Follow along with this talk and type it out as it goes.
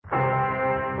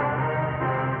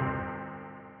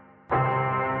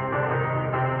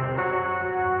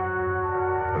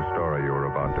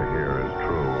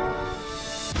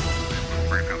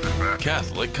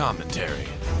Catholic commentary.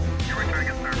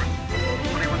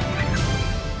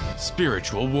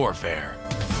 Spiritual warfare.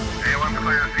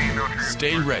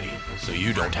 Stay ready so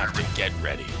you don't have to get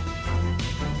ready.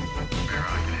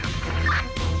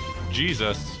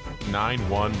 Jesus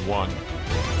 911.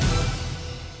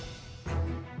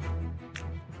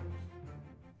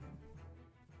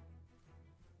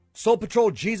 Soul Patrol,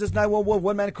 Jesus 911,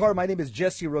 one-man car. My name is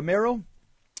Jesse Romero.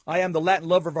 I am the Latin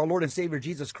lover of our Lord and Savior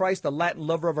Jesus Christ, the Latin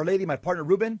lover of Our Lady, my partner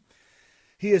Ruben.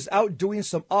 He is out doing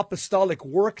some apostolic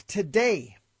work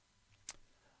today.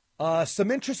 Some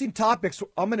interesting topics.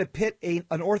 I'm going to pit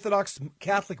an Orthodox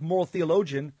Catholic moral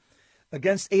theologian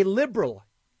against a liberal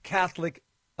Catholic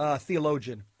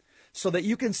theologian so that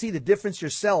you can see the difference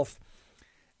yourself.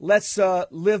 Let's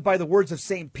live by the words of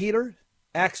St. Peter,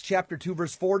 Acts chapter 2,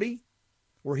 verse 40,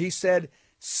 where he said,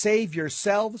 "Save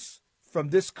yourselves from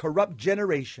this corrupt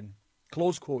generation."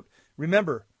 Close quote.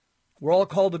 Remember, we're all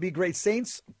called to be great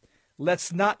saints.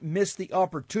 Let's not miss the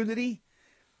opportunity.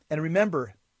 And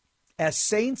remember, as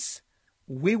saints,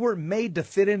 we were made to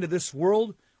fit into this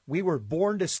world. We were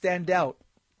born to stand out.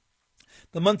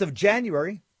 The month of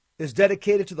January is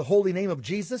dedicated to the holy name of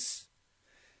Jesus.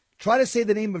 Try to say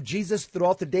the name of Jesus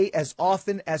throughout the day as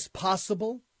often as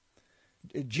possible.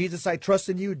 Jesus, I trust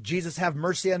in you. Jesus, have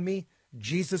mercy on me.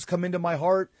 Jesus, come into my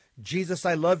heart. Jesus,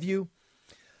 I love you.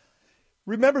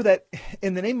 Remember that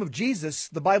in the name of Jesus,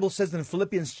 the Bible says in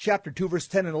Philippians chapter 2, verse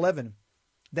 10 and 11,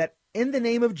 that in the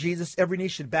name of Jesus, every knee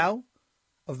should bow,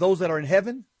 of those that are in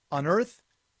heaven, on earth,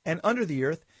 and under the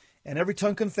earth, and every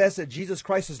tongue confess that Jesus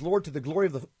Christ is Lord to the glory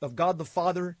of God the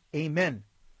Father. Amen.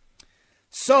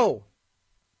 So,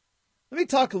 let me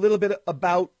talk a little bit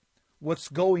about what's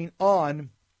going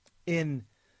on in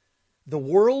the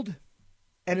world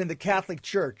and in the Catholic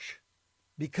Church.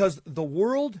 Because the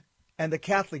world and the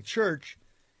Catholic Church,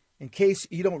 in case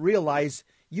you don't realize,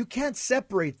 you can't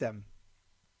separate them.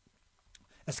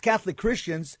 As Catholic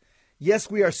Christians,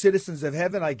 yes, we are citizens of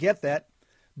heaven, I get that,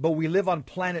 but we live on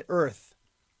planet Earth.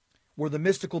 We're the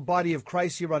mystical body of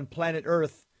Christ here on planet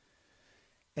Earth.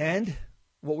 And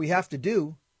what we have to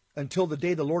do until the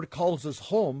day the Lord calls us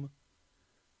home,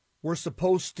 we're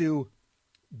supposed to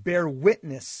bear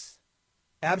witness.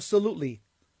 Absolutely.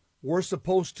 We're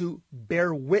supposed to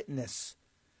bear witness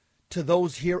to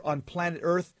those here on planet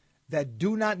Earth that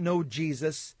do not know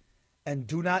Jesus and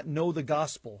do not know the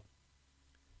gospel.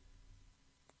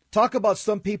 Talk about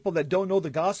some people that don't know the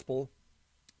gospel.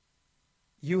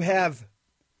 You have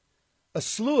a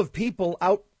slew of people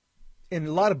out in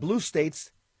a lot of blue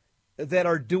states that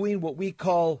are doing what we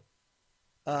call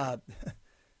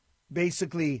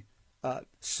basically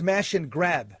smash and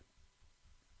grab.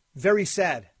 Very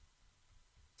sad.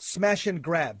 Smash and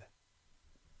grab.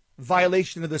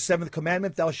 Violation of the seventh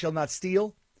commandment, thou shalt not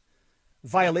steal.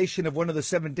 Violation of one of the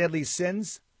seven deadly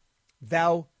sins,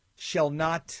 thou shalt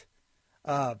not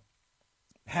have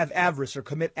avarice or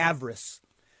commit avarice.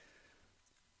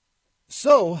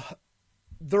 So,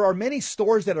 there are many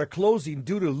stores that are closing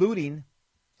due to looting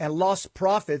and lost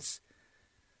profits.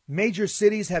 Major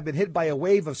cities have been hit by a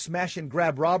wave of smash and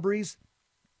grab robberies.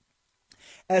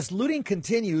 As looting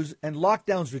continues and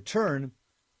lockdowns return,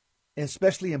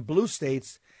 especially in blue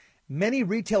states, many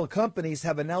retail companies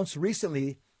have announced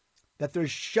recently that they're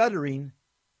shuttering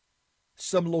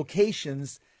some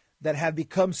locations that have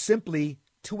become simply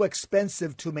too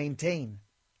expensive to maintain.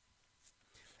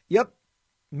 Yep,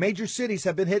 major cities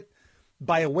have been hit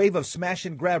by a wave of smash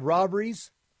and grab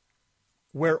robberies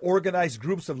where organized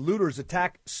groups of looters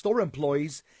attack store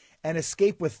employees and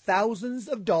escape with thousands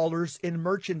of dollars in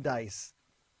merchandise.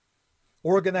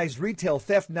 Organized retail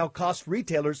theft now costs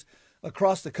retailers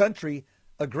across the country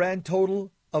a grand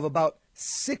total of about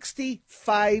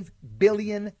 $65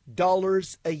 billion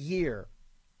a year.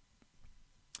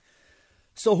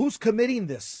 So who's committing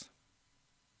this?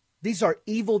 These are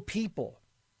evil people.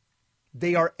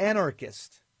 They are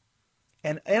anarchists.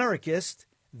 And anarchists,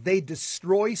 they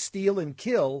destroy, steal, and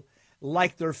kill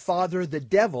like their father, the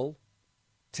devil,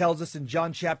 tells us in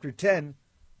John chapter 10.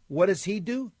 What does he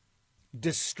do?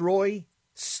 Destroy,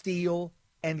 steal,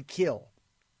 and kill.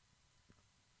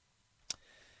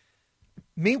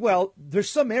 Meanwhile, there's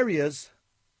some areas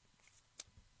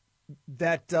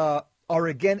that are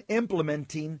again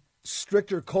implementing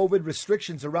stricter COVID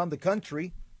restrictions around the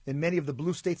country in many of the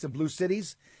blue states and blue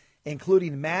cities,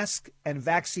 including mask and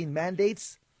vaccine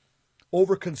mandates,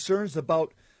 over concerns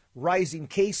about rising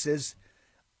cases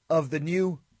of the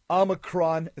new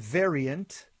Omicron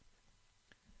variant.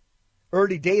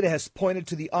 Early data has pointed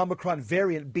to the Omicron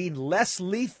variant being less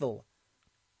lethal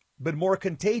but more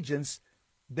contagious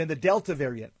than the Delta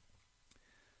variant.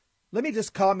 Let me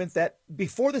just comment that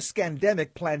before the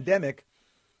pandemic,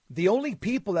 the only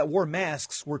people that wore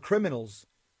masks were criminals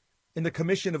in the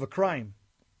commission of a crime.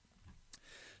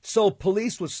 So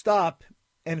police would stop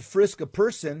and frisk a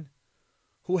person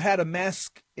who had a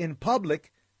mask in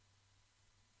public.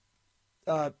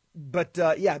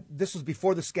 This was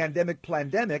before the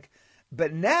pandemic.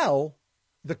 But now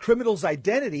the criminal's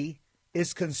identity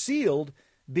is concealed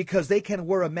because they can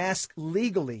wear a mask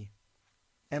legally.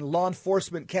 And law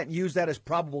enforcement can't use that as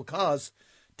probable cause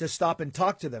to stop and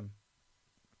talk to them.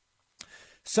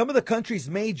 Some of the country's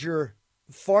major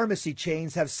pharmacy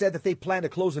chains have said that they plan to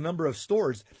close a number of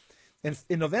stores. And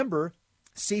in November,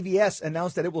 CVS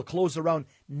announced that it will close around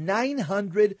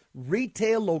 900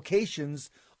 retail locations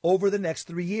over the next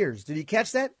 3 years. Did you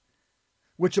catch that?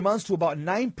 Which amounts to about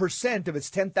 9% of its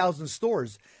 10,000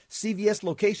 stores. CVS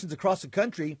locations across the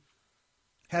country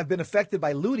have been affected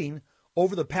by looting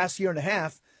over the past year and a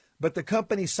half, but the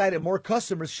company cited more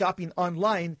customers shopping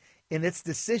online in its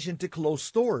decision to close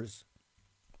stores.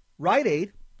 Rite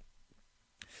Aid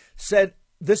said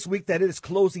this week that it is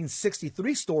closing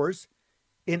 63 stores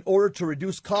in order to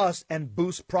reduce costs and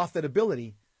boost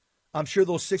profitability. I'm sure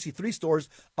those 63 stores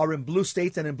are in blue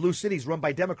states and in blue cities run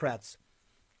by Democrats.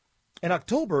 In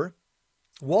October,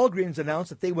 Walgreens announced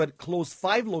that they would close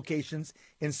 5 locations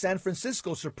in San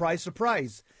Francisco, surprise,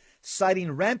 surprise,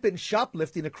 citing rampant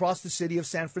shoplifting across the city of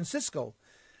San Francisco.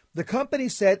 The company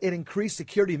said it increased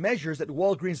security measures at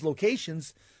Walgreens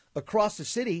locations across the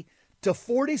city to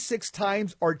 46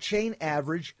 times our chain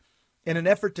average in an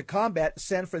effort to combat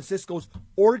San Francisco's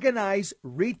organized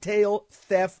retail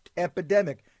theft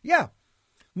epidemic. Yeah,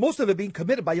 most of it being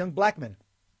committed by young black men.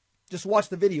 Just watch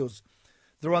the videos.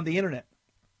 They're on the internet.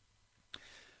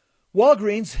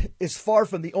 Walgreens is far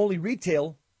from the only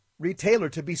retailer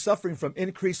to be suffering from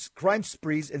increased crime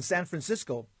sprees in San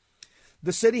Francisco.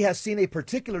 The city has seen a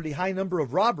particularly high number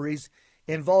of robberies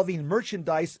involving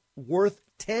merchandise worth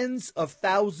tens of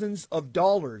thousands of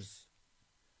dollars.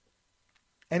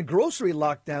 And grocery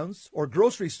lockdowns or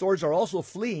grocery stores are also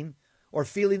fleeing or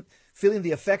feeling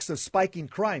the effects of spiking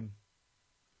crime,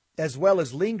 as well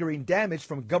as lingering damage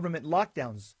from government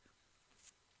lockdowns.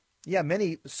 Yeah,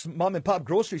 many mom and pop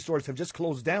grocery stores have just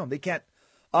closed down. They can't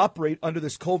operate under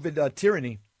this COVID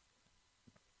tyranny.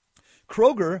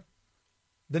 Kroger,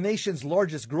 the nation's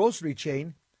largest grocery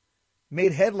chain,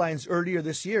 made headlines earlier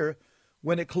this year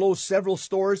when it closed several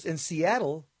stores in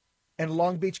Seattle and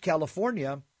Long Beach,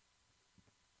 California,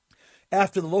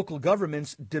 after the local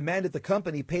governments demanded the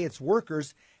company pay its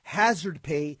workers hazard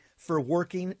pay for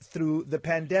working through the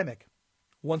pandemic.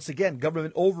 Once again,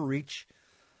 government overreach,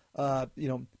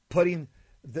 putting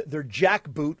their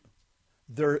jackboot,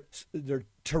 their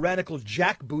tyrannical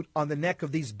jackboot on the neck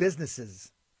of these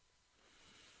businesses.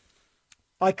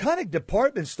 Iconic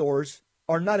department stores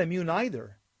are not immune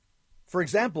either. For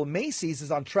example, Macy's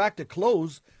is on track to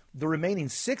close the remaining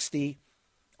 60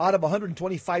 out of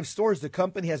 125 stores the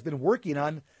company has been working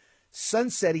on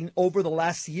sunsetting over the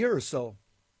last year or so.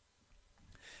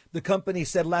 The company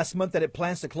said last month that it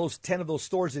plans to close 10 of those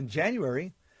stores in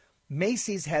January.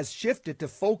 Macy's has shifted to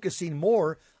focusing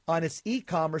more on its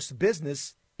e-commerce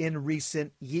business in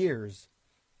recent years.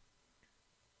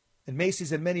 And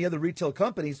Macy's and many other retail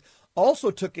companies also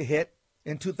took a hit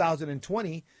in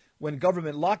 2020 when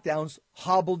government lockdowns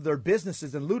hobbled their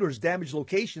businesses and looters damaged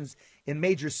locations in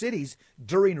major cities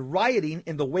during rioting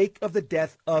in the wake of the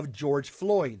death of George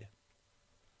Floyd.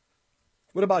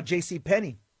 What about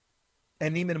JCPenney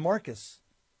and Neiman Marcus?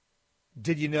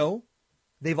 Did you know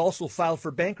they've also filed for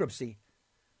bankruptcy?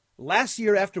 Last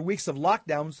year, after weeks of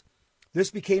lockdowns, this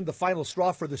became the final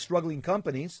straw for the struggling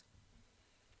companies.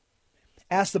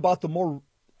 Asked about the more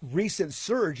recent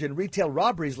surge in retail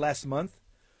robberies last month,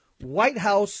 White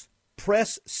House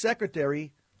Press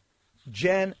Secretary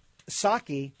Jen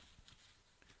Psaki,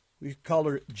 we call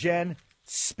her Jen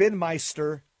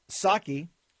Spinmeister Psaki,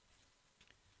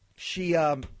 she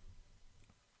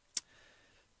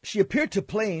appeared to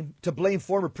blame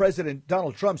former President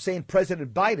Donald Trump, saying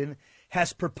President Biden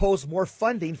has proposed more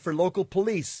funding for local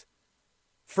police.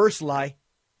 First lie,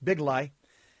 big lie.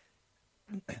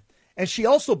 And she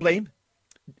also blamed,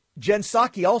 Jen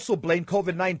Psaki also blamed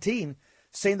COVID-19,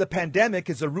 saying the pandemic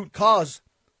is a root cause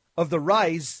of the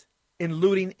rise in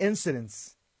looting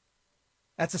incidents.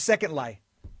 That's a second lie.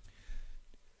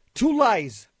 2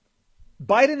 lies.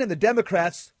 Biden and the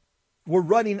Democrats were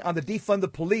running on the defund the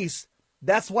police.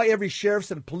 That's why every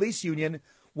sheriff's and police union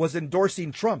was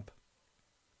endorsing Trump.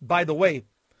 By the way,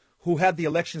 who had the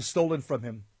election stolen from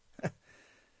him.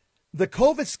 The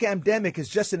COVID scamdemic is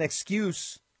just an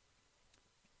excuse.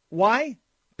 Why?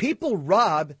 People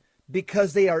rob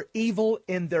because they are evil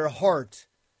in their heart.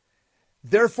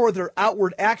 Therefore, their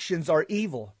outward actions are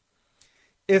evil.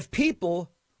 If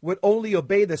people would only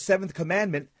obey the seventh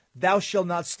commandment, thou shalt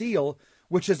not steal,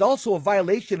 which is also a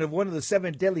violation of one of the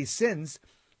seven deadly sins,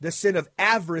 the sin of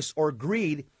avarice or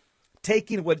greed,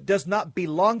 taking what does not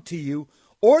belong to you,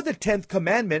 or the 10th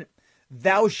commandment,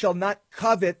 thou shalt not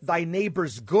covet thy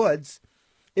neighbor's goods.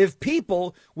 If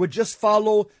people would just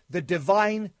follow the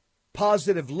divine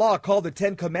positive law called the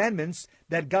 10 commandments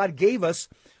that God gave us,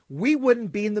 we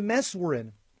wouldn't be in the mess we're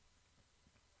in.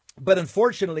 But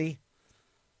unfortunately,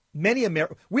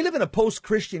 we live in a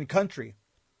post-Christian country.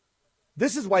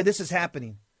 This is why this is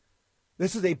happening.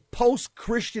 This is a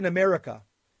post-Christian America.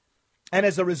 And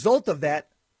as a result of that,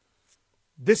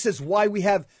 this is why we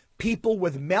have people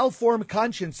with malformed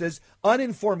consciences,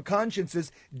 uninformed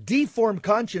consciences, deformed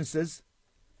consciences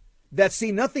that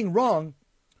see nothing wrong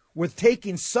with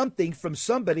taking something from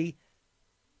somebody,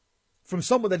 from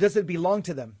someone that doesn't belong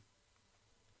to them.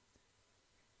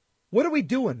 What are we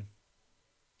doing?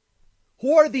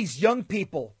 Who are these young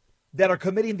people that are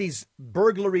committing these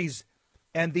burglaries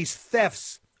and these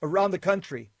thefts around the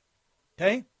country?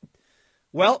 Okay?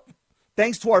 Well,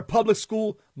 thanks to our public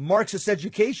school Marxist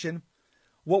education,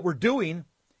 what we're doing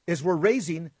is we're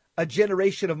raising a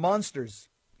generation of monsters.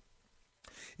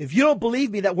 If you don't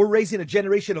believe me that we're raising a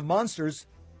generation of monsters,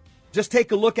 just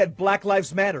take a look at Black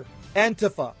Lives Matter,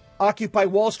 Antifa, Occupy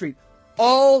Wall Street,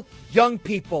 all young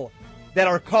people that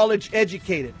are college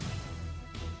educated.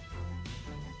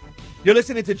 You're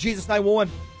listening to Jesus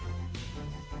 911.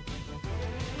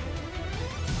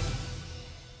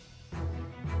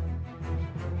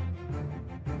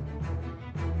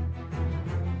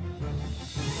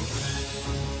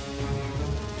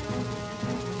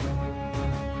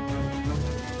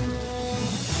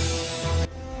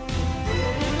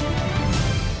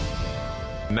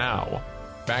 Now,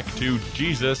 back to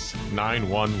Jesus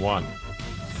 911.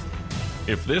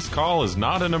 If this call is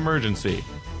not an emergency,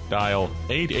 dial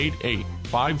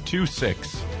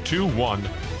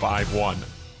 888-526-2151.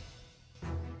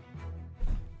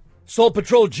 Soul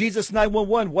Patrol, Jesus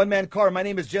 911, one-man car. My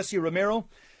name is Jesse Romero.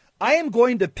 I am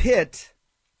going to pit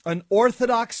an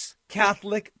Orthodox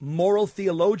Catholic moral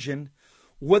theologian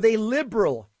with a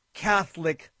liberal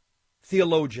Catholic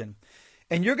theologian.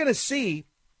 And you're going to see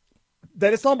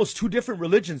that it's almost two different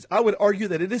religions. I would argue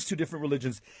that it is two different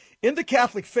religions. In the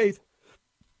Catholic faith,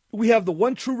 we have the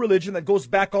one true religion that goes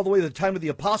back all the way to the time of the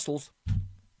apostles,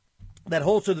 that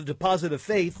holds to the deposit of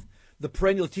faith, the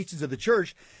perennial teachings of the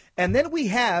church. And then we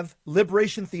have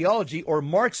liberation theology, or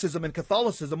Marxism and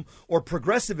Catholicism, or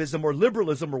progressivism, or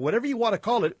liberalism, or whatever you want to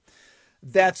call it,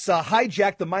 that's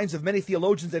hijacked the minds of many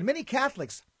theologians, and many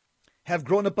Catholics have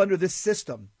grown up under this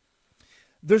system.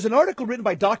 There's an article written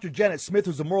by Dr. Janet Smith,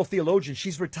 who's a moral theologian.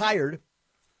 She's retired.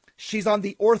 She's on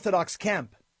the Orthodox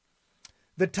camp.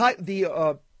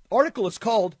 The article is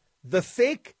called "The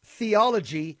Fake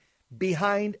Theology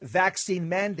Behind Vaccine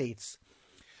Mandates."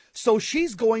 So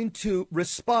she's going to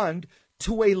respond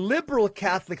to a liberal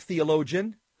Catholic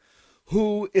theologian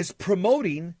who is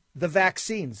promoting the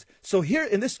vaccines. So here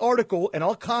in this article, and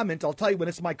I'll tell you when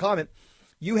it's my comment,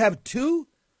 you have two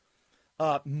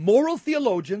moral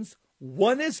theologians.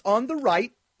 One is on the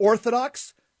right,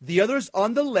 Orthodox. The other's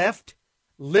on the left,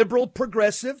 liberal,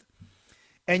 progressive.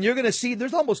 And you're going to see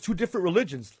there's almost two different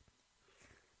religions.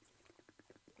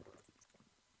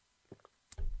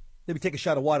 Let me take a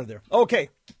shot of water there. Okay,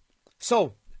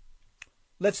 so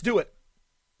let's do it.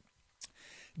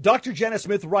 Dr. Janet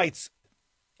Smith writes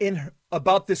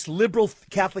about this liberal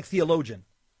Catholic theologian.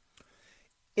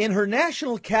 In her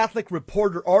National Catholic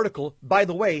Reporter article, by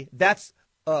the way, that's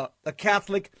a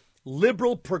Catholic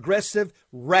liberal progressive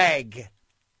rag.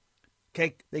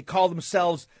 Okay, they call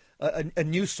themselves a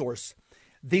news source.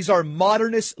 These are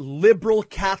modernist liberal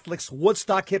Catholics,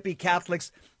 Woodstock hippie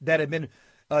Catholics that have been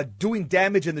doing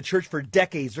damage in the church for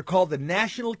decades. They're called the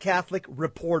National Catholic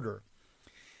Reporter.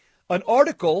 An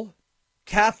article,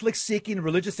 Catholics seeking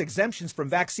religious exemptions from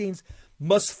vaccines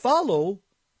must follow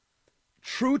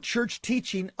true church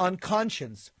teaching on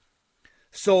conscience.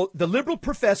 So the liberal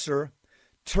professor,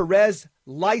 Therese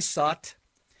Lysott,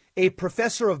 a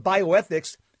professor of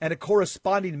bioethics and a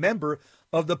corresponding member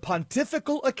of the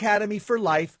Pontifical Academy for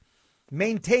Life,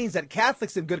 maintains that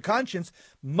Catholics in good conscience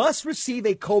must receive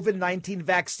a COVID-19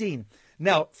 vaccine.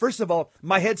 Now, first of all,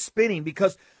 my head's spinning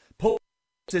because Pope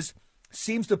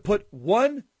seems to put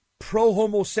one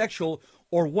pro-homosexual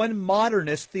or one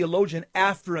modernist theologian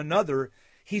after another.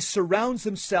 He surrounds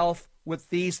himself with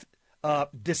these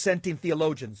dissenting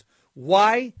theologians.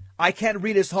 Why? I can't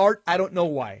read his heart. I don't know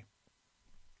why.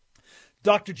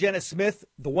 Dr. Janet Smith,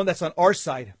 the one that's on our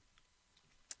side,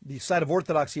 the side of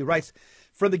Orthodoxy, writes,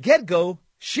 from the get-go,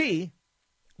 she,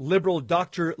 liberal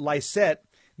Dr. Lysette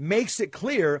makes it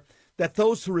clear that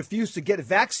those who refuse to get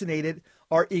vaccinated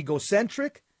are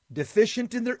egocentric,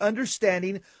 deficient in their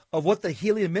understanding of what the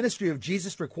healing ministry of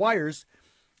Jesus requires,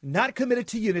 not committed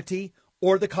to unity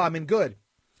or the common good,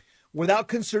 without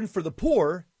concern for the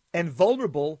poor and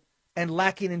vulnerable and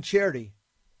lacking in charity.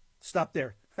 Stop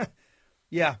there.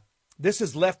 Yeah, this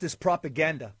is leftist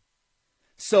propaganda.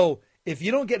 So if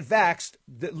you don't get vaxxed,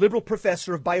 the liberal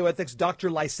professor of bioethics, Dr.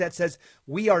 Lysette, says,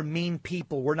 we are mean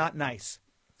people. We're not nice.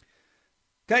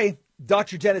 Okay,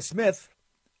 Dr. Janet Smith,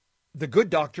 the good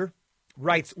doctor,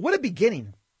 writes, what a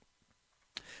beginning.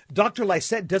 Dr.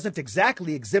 Lysette doesn't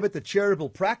exactly exhibit the charitable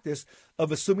practice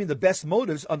of assuming the best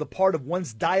motives on the part of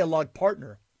one's dialogue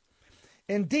partner.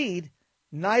 Indeed,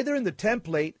 neither in the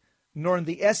template nor in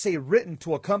the essay written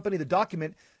to accompany the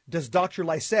document does Dr.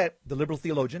 Lysette, the liberal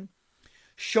theologian,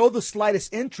 show the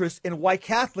slightest interest in why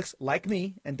Catholics like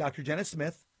me and Dr. Janet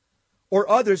Smith or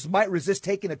others might resist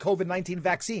taking a COVID-19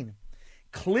 vaccine.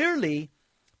 Clearly,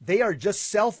 they are just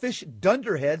selfish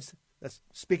dunderheads. That's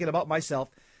speaking about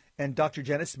myself and Dr.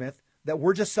 Janet Smith, that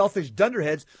we're just selfish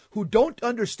dunderheads who don't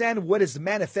understand what is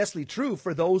manifestly true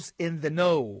for those in the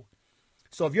know.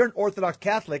 So if you're an Orthodox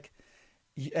Catholic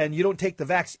and you don't take the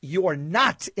vax, you are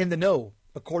not in the know,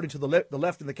 according to the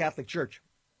left in the Catholic Church.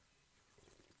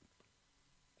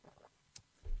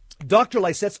 Dr.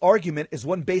 Lysette's argument is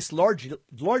one based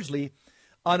largely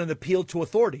on an appeal to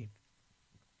authority.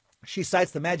 She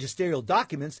cites the magisterial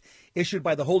documents issued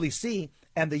by the Holy See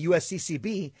and the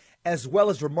USCCB, as well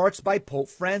as remarks by Pope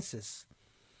Francis.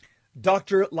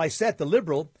 Dr. Lysette, the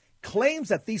liberal, claims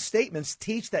that these statements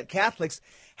teach that Catholics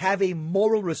have a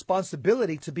moral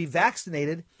responsibility to be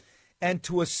vaccinated and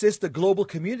to assist the global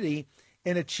community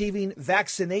in achieving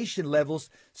vaccination levels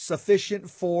sufficient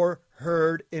for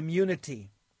herd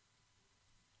immunity.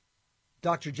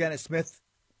 Dr. Janet Smith,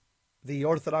 the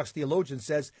Orthodox theologian,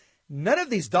 says, none of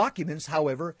these documents,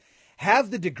 however,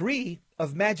 have the degree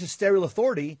of magisterial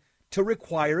authority to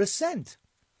require assent.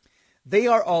 They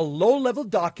are all low-level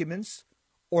documents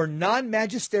or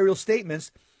non-magisterial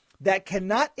statements that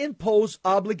cannot impose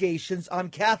obligations on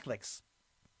Catholics.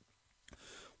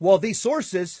 While these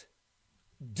sources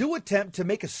do attempt to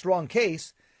make a strong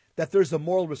case that there's a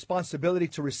moral responsibility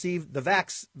to receive the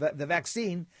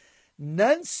vaccine,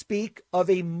 none speak of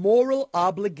a moral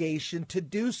obligation to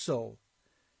do so.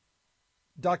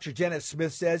 Dr. Janet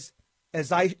Smith says,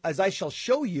 as I shall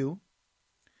show you,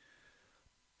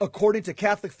 according to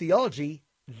Catholic theology,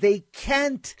 they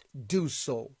can't do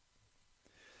so.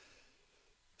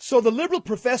 So the liberal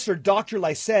professor, Dr.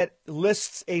 Lysette,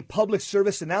 lists a public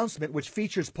service announcement which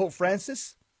features Pope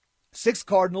Francis, 6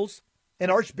 cardinals,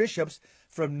 and archbishops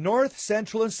from North,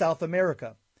 Central, and South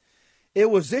America. It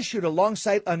was issued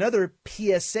alongside another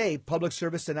PSA, public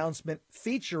service announcement,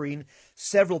 featuring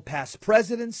several past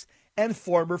presidents and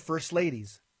former first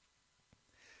ladies.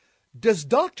 Does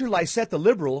Dr. Lysette, the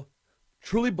liberal,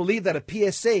 truly believe that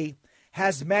a PSA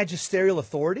has magisterial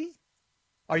authority?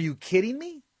 Are you kidding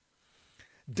me?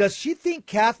 Does she think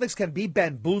Catholics can be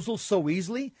bamboozled so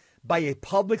easily by a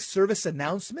public service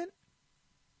announcement?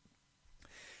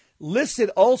 Listed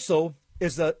also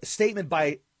is a statement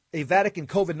by a Vatican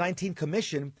COVID-19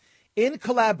 commission in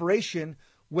collaboration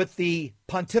with the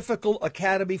Pontifical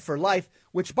Academy for Life,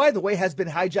 which, by the way, has been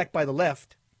hijacked by the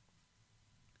left,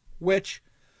 which,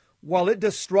 while it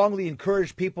does strongly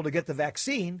encourage people to get the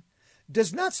vaccine,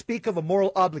 does not speak of a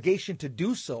moral obligation to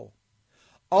do so.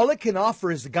 All it can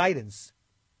offer is guidance.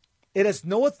 It has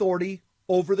no authority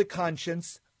over the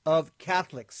conscience of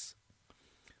Catholics.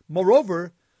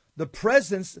 Moreover, the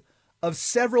presence of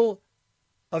several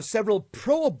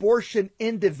pro-abortion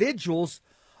individuals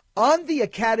on the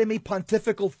Academy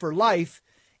Pontifical for Life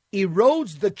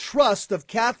erodes the trust of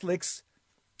Catholics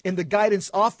in the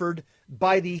guidance offered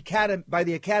by the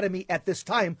Academy at this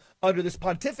time under this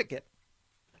pontificate.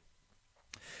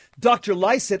 Dr.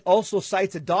 Lysette also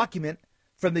cites a document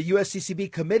from the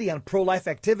USCCB Committee on Pro-Life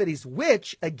Activities,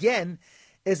 which, again,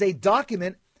 is a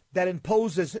document that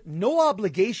imposes no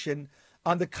obligation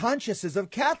on the consciences of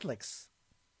Catholics.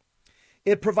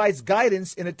 It provides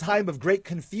guidance in a time of great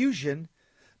confusion,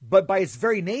 but by its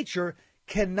very nature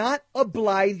cannot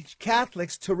oblige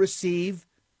Catholics to receive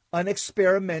an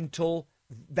experimental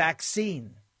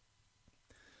vaccine.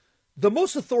 The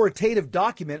most authoritative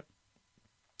document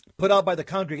put out by the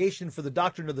Congregation for the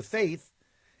Doctrine of the Faith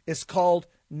is called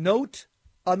Note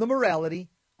on the Morality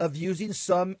of Using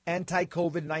Some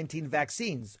Anti-COVID-19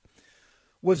 Vaccines.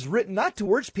 Was written not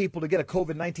to urge people to get a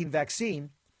COVID-19 vaccine,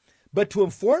 but to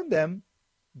inform them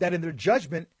that in their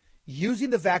judgment, using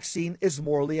the vaccine is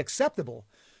morally acceptable,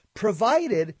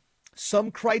 provided some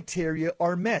criteria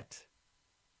are met.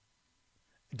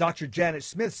 Dr. Janet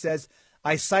Smith says,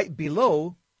 she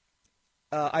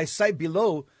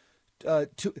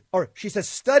says,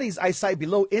 studies I cite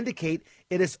below indicate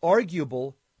it is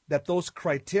arguable that those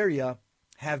criteria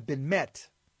have been met.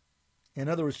 In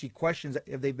other words, she questions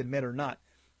if they've been met or not.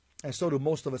 And so do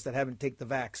most of us that haven't taken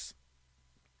the vax.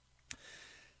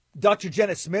 Dr.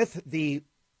 Janet Smith, the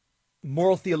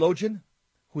moral theologian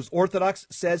who's Orthodox,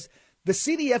 says the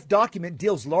CDF document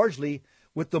deals largely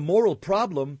with the moral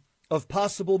problem of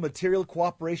possible material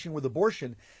cooperation with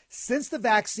abortion, since the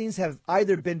vaccines have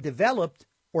either been developed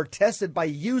or tested by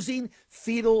using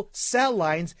fetal cell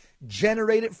lines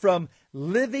generated from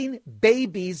living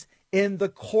babies in the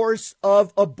course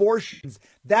of abortions.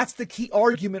 That's the key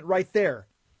argument right there.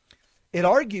 It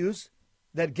argues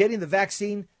that getting the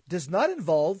vaccine does not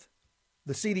involve,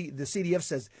 the CDF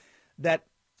says, that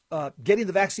getting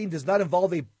the vaccine does not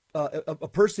involve a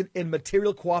person in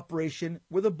material cooperation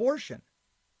with abortion.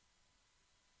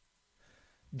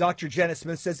 Dr. Janet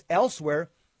Smith says, elsewhere,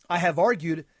 I have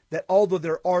argued that although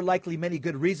there are likely many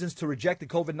good reasons to reject the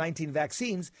COVID-19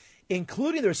 vaccines,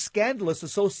 including their scandalous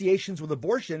associations with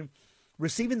abortion,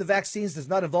 receiving the vaccines does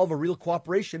not involve a real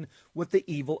cooperation with the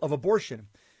evil of abortion.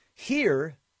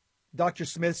 Here, Dr.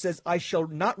 Smith says, I shall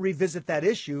not revisit that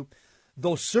issue,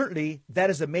 though certainly that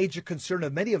is a major concern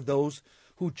of many of those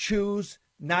who choose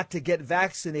not to get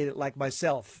vaccinated like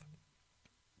myself.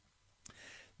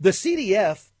 The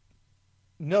CDF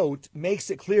note makes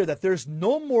it clear that there's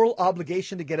no moral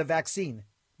obligation to get a vaccine.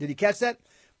 Did you catch that?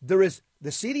 The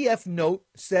CDF note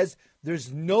says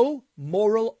there's no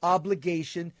moral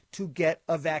obligation to get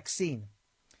a vaccine.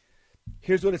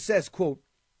 Here's what it says, quote,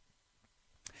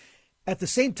 at the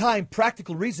same time,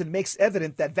 practical reason makes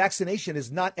evident that vaccination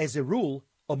is not, as a rule,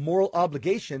 a moral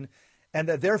obligation, and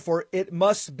that therefore it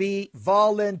must be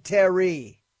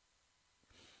voluntary.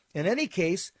 In any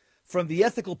case, from the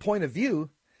ethical point of view,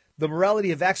 the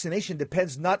morality of vaccination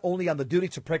depends not only on the duty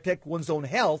to protect one's own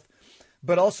health,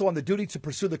 but also on the duty to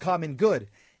pursue the common good.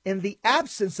 In the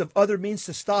absence of other means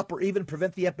to stop or even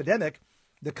prevent the epidemic,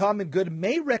 the common good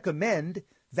may recommend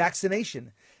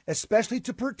vaccination, especially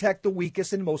to protect the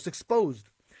weakest and most exposed.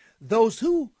 Those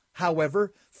who,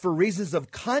 however, for reasons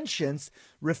of conscience,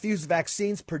 refuse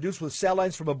vaccines produced with cell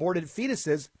lines from aborted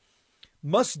fetuses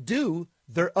must do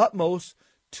their utmost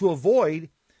to avoid,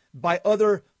 by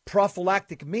other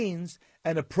prophylactic means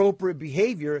and appropriate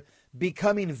behavior,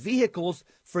 becoming vehicles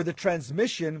for the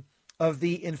transmission of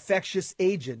the infectious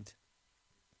agent.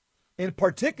 In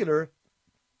particular,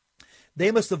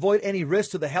 they must avoid any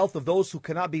risk to the health of those who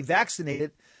cannot be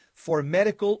vaccinated for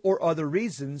medical or other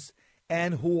reasons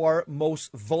and who are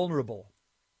most vulnerable.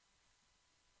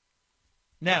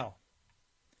 Now,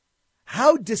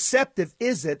 how deceptive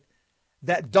is it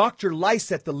that Dr.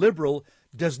 Lycett, the liberal,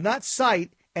 does not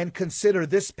cite and consider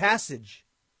this passage?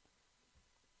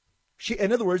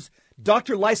 In other words,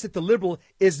 Dr. Lycett, the liberal,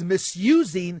 is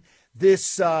misusing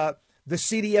this the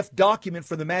CDF document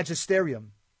for the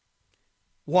magisterium.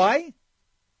 Why?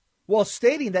 While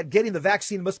stating that getting the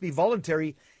vaccine must be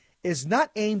voluntary is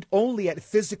not aimed only at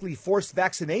physically forced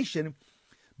vaccination,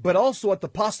 but also at the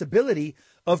possibility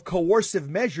of coercive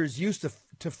measures used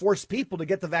to force people to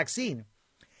get the vaccine.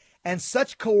 And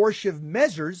such coercive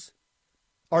measures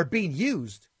are being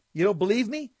used. You don't believe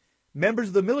me? Members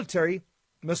of the military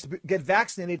must get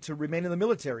vaccinated to remain in the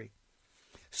military.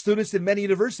 Students in many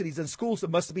universities and schools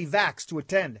must be vaxxed to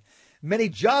attend. Many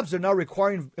jobs are now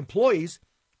requiring employees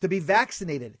to be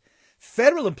vaccinated.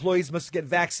 Federal employees must get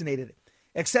vaccinated,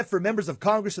 except for members of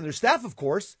Congress and their staff, of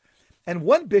course. And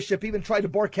one bishop even tried to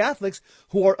bar Catholics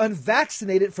who are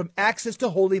unvaccinated from access to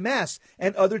Holy Mass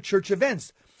and other church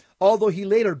events, although he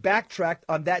later backtracked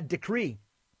on that decree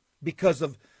because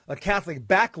of a Catholic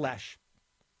backlash.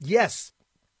 Yes,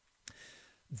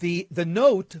 the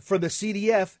note from the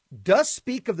CDF does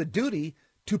speak of the duty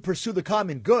to pursue the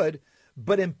common good,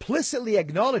 but implicitly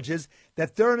acknowledges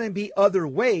that there may be other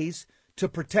ways to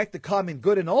protect the common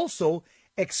good, and also,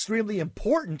 extremely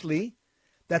importantly,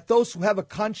 that those who have a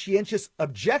conscientious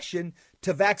objection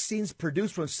to vaccines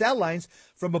produced from cell lines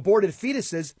from aborted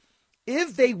fetuses,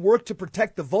 if they work to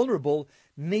protect the vulnerable,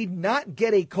 need not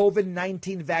get a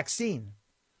COVID-19 vaccine.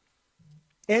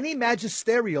 Any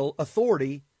magisterial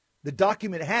authority the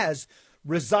document has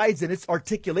resides in its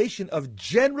articulation of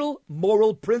general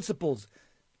moral principles.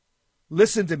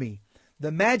 Listen to me.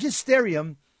 The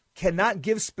magisterium cannot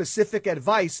give specific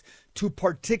advice to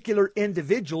particular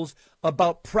individuals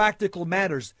about practical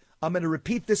matters. I'm going to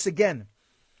repeat this again.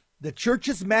 The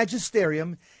church's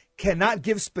magisterium cannot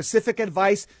give specific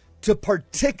advice to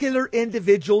particular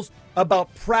individuals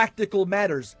about practical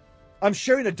matters. I'm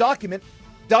sharing a document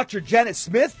Dr. Janet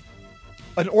Smith,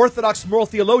 an Orthodox moral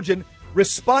theologian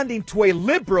responding to a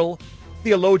liberal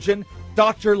theologian,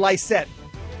 Dr. Lysette.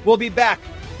 We'll be back.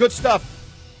 Good stuff.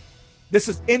 This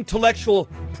is intellectual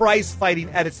prize fighting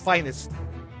at its finest.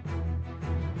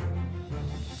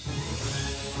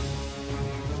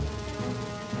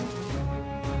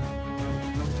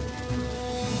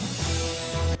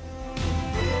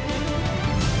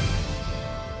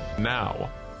 Now,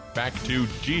 back to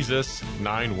Jesus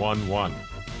 911.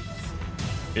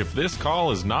 If this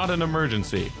call is not an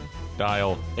emergency,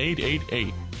 dial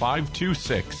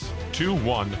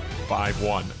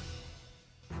 888-526-2151.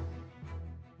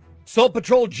 Soul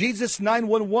Patrol Jesus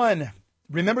 911.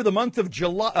 Remember, the month of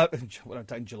July,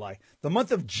 the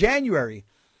month of January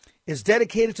is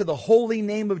dedicated to the holy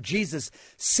name of Jesus.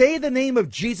 Say the name of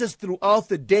Jesus throughout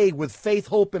the day with faith,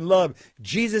 hope, and love.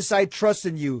 Jesus, I trust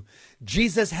in you.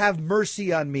 Jesus, have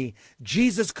mercy on me.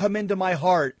 Jesus, come into my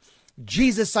heart.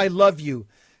 Jesus, I love you.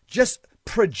 Just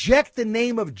project the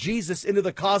name of Jesus into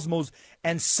the cosmos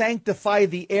and sanctify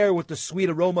the air with the sweet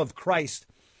aroma of Christ.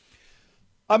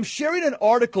 I'm sharing an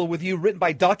article with you written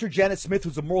by Dr. Janet Smith,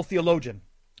 who's a moral theologian.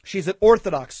 She's an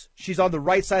Orthodox. She's on the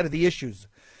right side of the issues.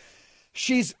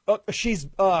 She's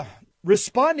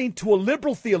responding to a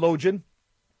liberal theologian,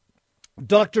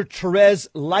 Dr. Therese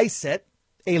Lysette,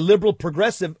 a liberal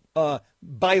progressive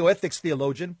bioethics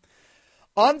theologian,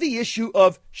 on the issue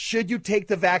of should you take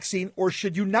the vaccine or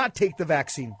should you not take the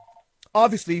vaccine.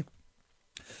 Obviously,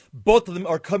 both of them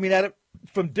are coming at it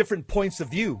from different points of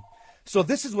view. So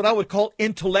this is what I would call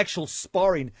intellectual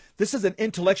sparring. This is an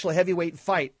intellectual heavyweight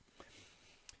fight.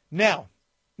 Now,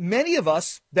 many of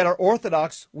us that are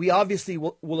Orthodox, we obviously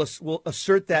will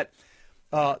assert that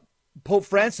Pope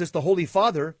Francis, the Holy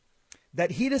Father,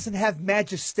 that he doesn't have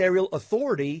magisterial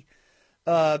authority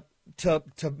to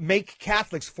make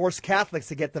Catholics, force Catholics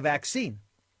to get the vaccine.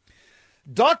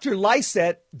 Dr.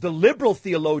 Lysette, the liberal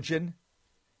theologian,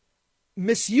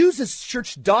 misuses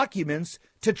church documents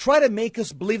to try to make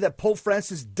us believe that Pope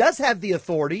Francis does have the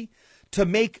authority to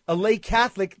make a lay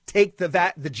Catholic take the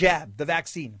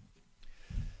vaccine.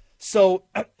 So,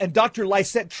 and Dr.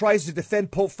 Lysette tries to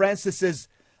defend Pope Francis's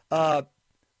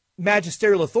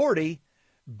magisterial authority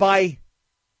by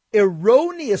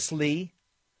erroneously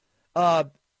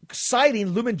citing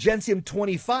Lumen Gentium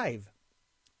 25.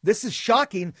 This is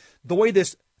shocking, the way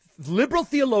this liberal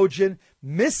theologian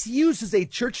misuses a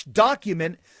church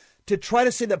document to try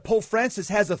to say that Pope Francis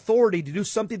has authority to do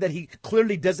something that he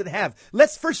clearly doesn't have.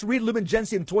 Let's first read Lumen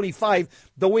Gentium 25,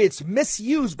 the way it's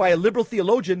misused by a liberal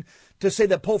theologian to say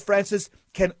that Pope Francis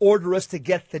can order us to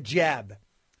get the jab.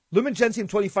 Lumen Gentium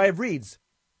 25 reads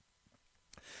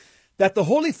that the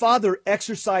Holy Father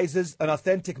exercises an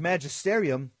authentic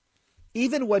magisterium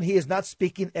even when he is not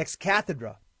speaking ex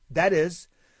cathedra. That is,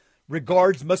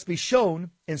 regards must be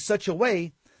shown in such a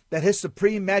way that his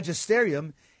supreme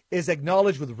magisterium is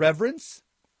acknowledged with reverence.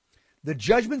 The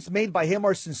judgments made by him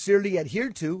are sincerely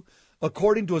adhered to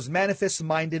according to his manifest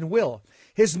mind and will.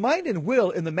 His mind and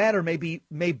will in the matter may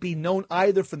be known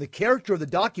either from the character of the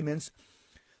documents,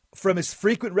 from his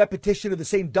frequent repetition of the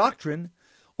same doctrine,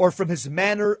 or from his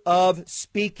manner of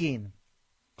speaking.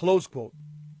 Close quote.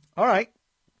 All right.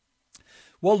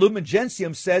 Well, Lumen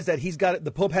Gentium says that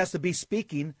the Pope has to be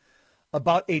speaking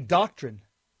about a doctrine.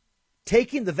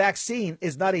 Taking the vaccine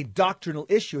is not a doctrinal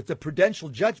issue. It's a prudential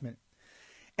judgment.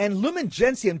 And Lumen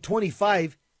Gentium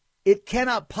 25, it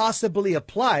cannot possibly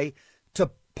apply to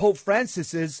Pope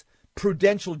Francis's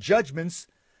prudential judgments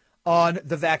on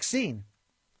the vaccine,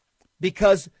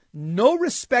 because no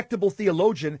respectable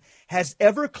theologian has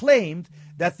ever claimed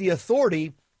that the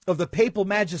authority of the papal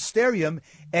magisterium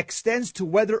extends to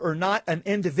whether or not an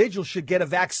individual should get a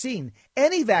vaccine,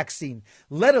 any vaccine,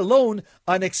 let alone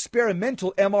an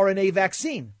experimental mRNA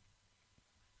vaccine.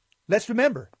 Let's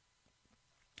remember,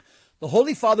 the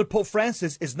Holy Father Pope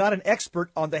Francis is not an expert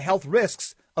on the health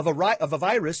risks of a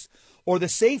virus or the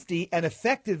safety and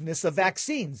effectiveness of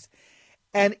vaccines.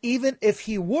 And even if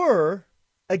he were,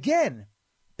 again,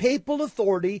 papal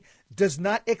authority does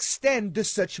not extend to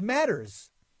such matters.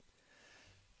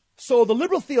 So the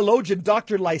liberal theologian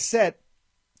Dr. Lysette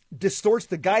distorts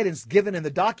the guidance given in the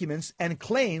documents and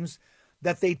claims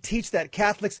that they teach that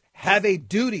Catholics have a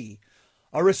duty,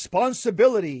 a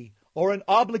responsibility, or an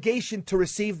obligation to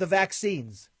receive the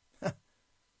vaccines.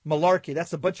 Malarkey.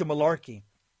 That's a bunch of malarkey.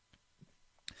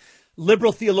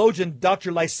 Liberal theologian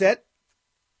Dr. Lysette,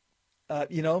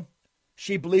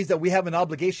 she believes that we have an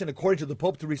obligation, according to the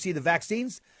Pope, to receive the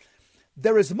vaccines.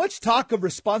 There is much talk of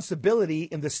responsibility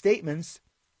in the statements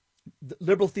the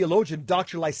liberal theologian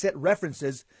Dr. Lysette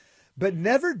references, but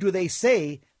never do they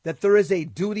say that there is a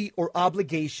duty or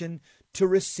obligation to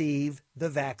receive the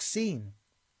vaccine.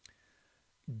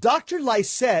 Dr.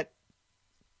 Lysette,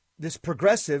 this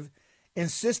progressive,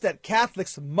 insists that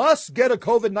Catholics must get a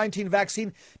COVID-19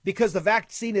 vaccine because the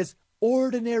vaccine is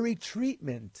ordinary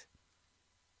treatment.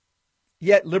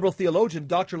 Yet liberal theologian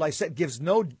Dr. Lysette gives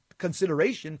no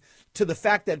consideration to the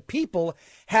fact that people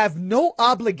have no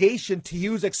obligation to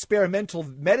use experimental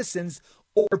medicines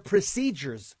or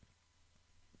procedures.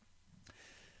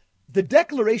 The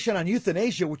Declaration on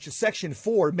Euthanasia, which is Section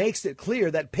 4, makes it clear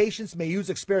that patients may use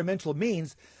experimental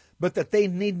means, but that they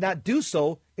need not do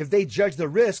so if they judge the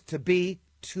risk to be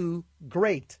too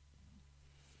great.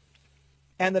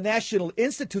 And the National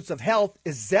Institutes of Health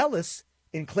is zealous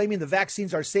in claiming the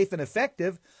vaccines are safe and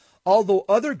effective, although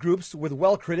other groups with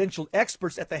well-credentialed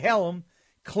experts at the helm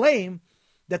claim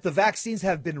that the vaccines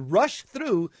have been rushed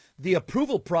through the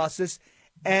approval process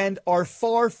and are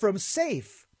far from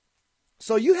safe.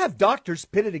 So you have doctors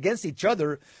pitted against each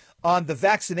other on the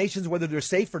vaccinations, whether they're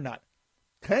safe or not.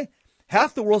 Okay?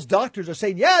 Half the world's doctors are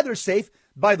saying, yeah, they're safe.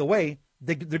 By the way,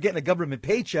 they're getting a government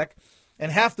paycheck.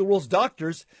 And half the world's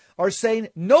doctors are saying,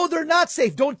 no, they're not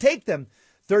safe. Don't take them.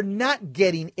 They're not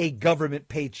getting a government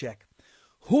paycheck.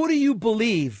 Who do you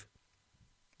believe?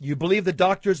 You believe the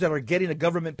doctors that are getting a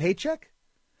government paycheck?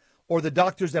 Or the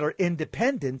doctors that are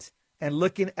independent and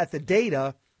looking at the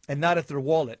data and not at their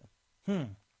wallet?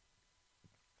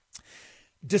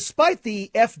 Despite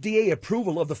the FDA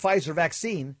approval of the Pfizer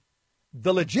vaccine,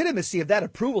 the legitimacy of that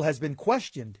approval has been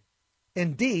questioned.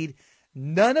 Indeed,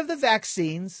 none of the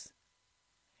vaccines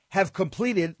have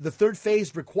completed the third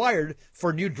phase required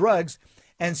for new drugs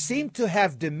and seem to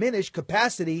have diminished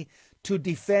capacity to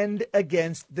defend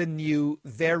against the new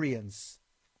variants.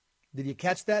 Did you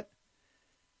catch that?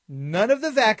 None of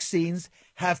the vaccines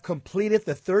have completed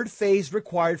the third phase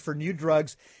required for new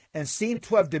drugs and seem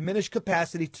to have diminished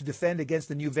capacity to defend against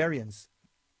the new variants.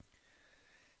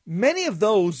 Many of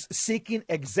those seeking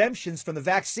exemptions from the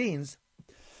vaccines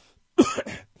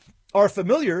are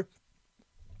familiar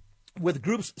with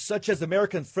groups such as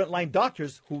American Frontline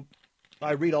Doctors, who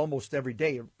I read almost every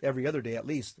day, every other day at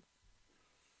least.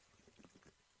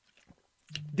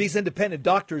 These independent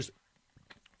doctors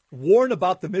warn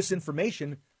about the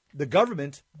misinformation the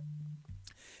government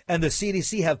and the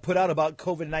CDC have put out about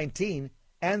COVID-19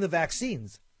 and the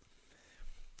vaccines.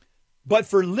 But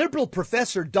for liberal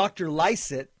professor Dr.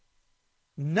 Lysette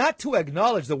not to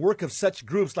acknowledge the work of such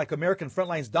groups like American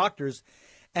Frontline Doctors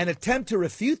and attempt to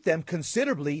refute them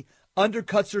considerably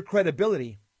undercuts her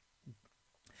credibility.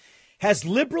 Has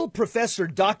liberal professor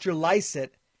Dr.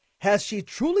 Lysette, has she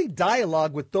truly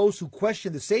dialogued with those who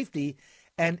question the safety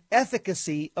and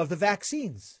efficacy of the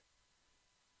vaccines?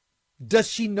 Does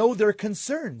she know their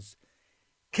concerns?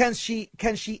 Can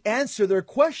she answer their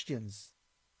questions?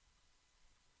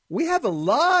 We have a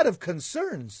lot of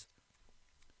concerns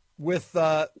with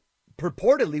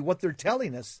purportedly what they're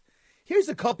telling us. Here's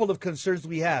a couple of concerns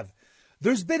we have.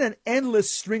 There's been an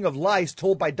endless string of lies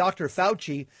told by Dr.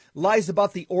 Fauci, lies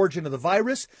about the origin of the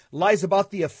virus, lies about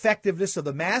the effectiveness of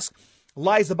the mask,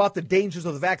 lies about the dangers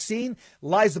of the vaccine,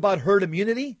 lies about herd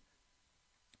immunity.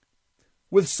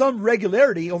 With some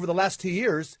regularity over the last 2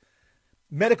 years,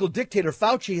 medical dictator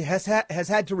Fauci has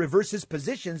had to reverse his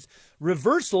positions,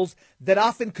 reversals that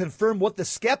often confirm what the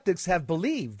skeptics have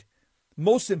believed.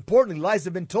 Most importantly, lies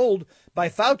have been told by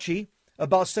Fauci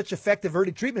about such effective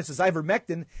early treatments as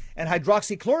ivermectin and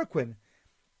hydroxychloroquine.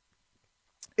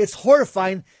 It's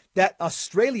horrifying that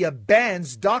Australia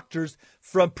bans doctors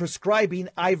from prescribing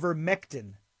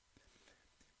ivermectin.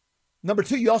 Number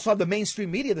two, you also have the mainstream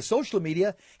media, the social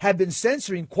media, have been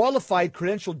censoring qualified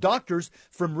credentialed doctors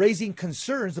from raising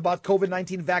concerns about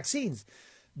COVID-19 vaccines.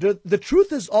 The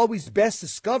truth is always best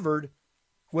discovered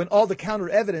when all the counter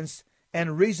evidence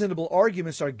and reasonable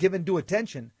arguments are given due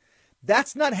attention.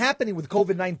 That's not happening with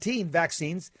COVID-19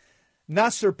 vaccines.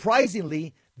 Not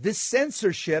surprisingly, this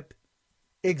censorship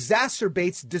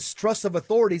exacerbates distrust of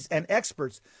authorities and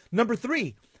experts. Number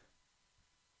three,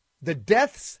 the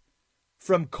deaths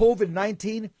from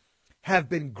COVID-19 have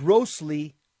been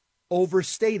grossly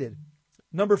overstated.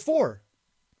 Number four,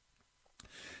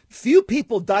 few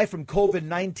people die from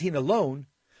COVID-19 alone.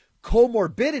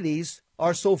 Comorbidities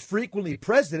are so frequently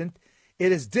present,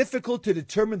 it is difficult to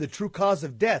determine the true cause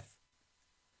of death.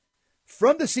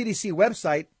 From the CDC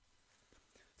website,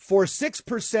 for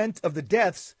 6% of the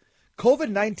deaths,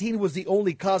 COVID-19 was the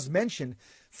only cause mentioned.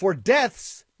 For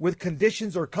deaths with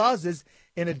conditions or causes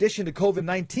in addition to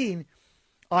COVID-19,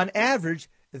 on average,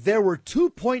 there were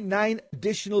 2.9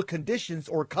 additional conditions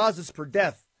or causes per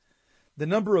death. The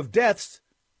number of deaths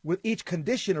with each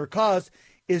condition or cause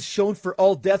is shown for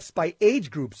all deaths by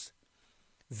age groups.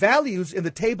 Values in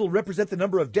the table represent the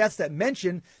number of deaths that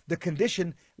mention the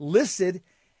condition listed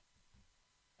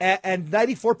And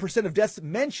 94% of deaths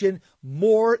mention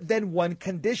more than one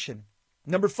condition.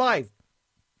 Number 5,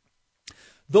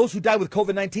 those who die with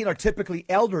COVID-19 are typically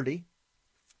elderly.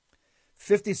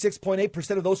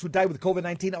 56.8% of those who die with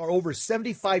COVID-19 are over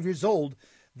 75 years old.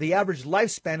 The average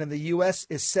lifespan in the U.S.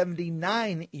 is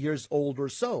 79 years old or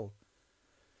so.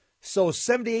 So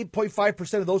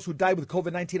 78.5% of those who die with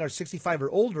COVID-19 are 65 or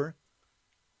older.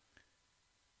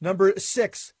 Number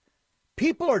 6,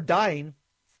 people are dying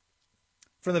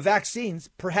from the vaccines,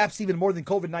 perhaps even more than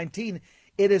COVID-19.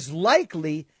 It is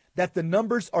likely that the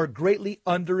numbers are greatly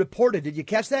underreported. Did you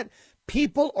catch that?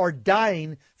 People are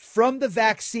dying from the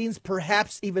vaccines,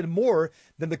 perhaps even more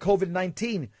than the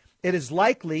COVID-19. It is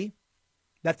likely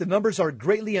that the numbers are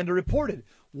greatly underreported.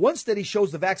 One study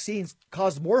shows the vaccines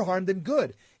cause more harm than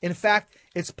good. In fact,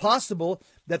 it's possible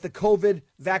that the COVID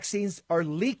vaccines are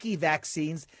leaky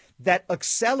vaccines that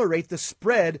accelerate the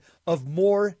spread of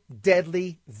more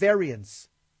deadly variants.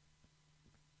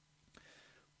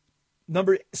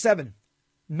 Number 7,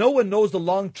 no one knows the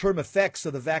long-term effects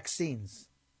of the vaccines.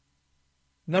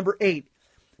 Number 8,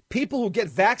 people who get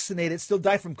vaccinated still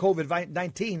die from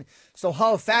COVID-19. So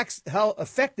how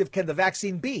effective can the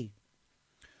vaccine be?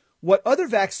 What other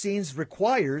vaccines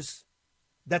requires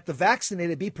that the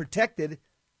vaccinated be protected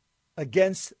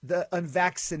against the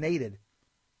unvaccinated?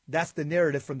 That's the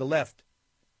narrative from the left.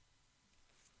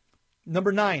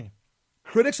 Number 9,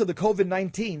 critics of the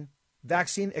COVID-19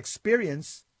 vaccine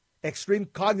experience extreme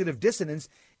cognitive dissonance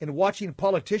in watching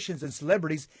politicians and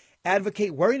celebrities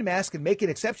advocate wearing masks and making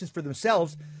exceptions for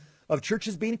themselves, of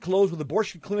churches being closed with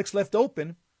abortion clinics left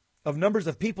open, of numbers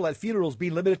of people at funerals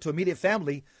being limited to immediate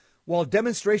family, while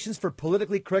demonstrations for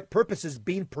politically correct purposes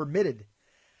being permitted.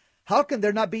 How can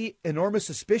there not be enormous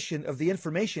suspicion of the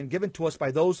information given to us by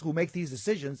those who make these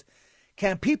decisions?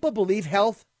 Can people believe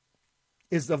health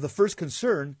is of the first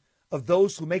concern of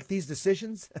those who make these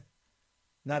decisions?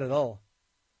 Not at all.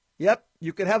 Yep,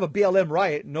 you can have a BLM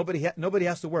riot. Nobody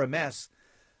has to wear a mask,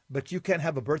 but you can't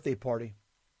have a birthday party.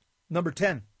 Number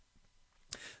 10,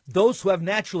 those who have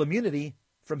natural immunity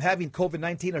from having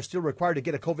COVID-19 are still required to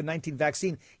get a COVID-19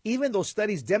 vaccine, even though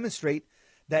studies demonstrate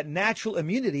that natural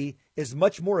immunity is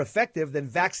much more effective than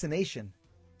vaccination.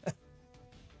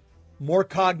 More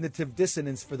cognitive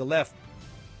dissonance for the left.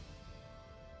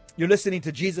 You're listening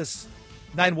to Jesus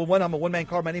 911. I'm a one-man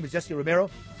car. My name is Jesse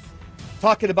Romero.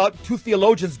 Talking about two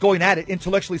theologians going at it,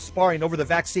 intellectually sparring over the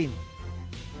vaccine.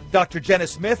 Dr. Jenna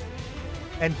Smith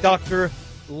and Dr.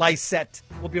 Lysette.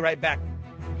 We'll be right back.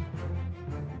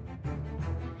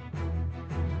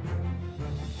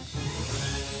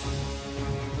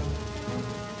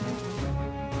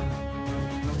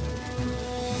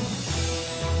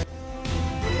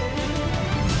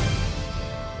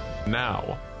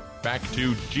 Now, back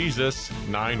to Jesus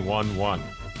 911.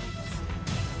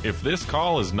 If this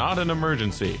call is not an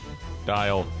emergency,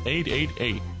 dial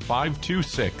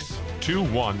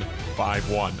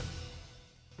 888-526-2151.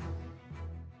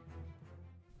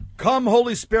 Come,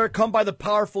 Holy Spirit, come by the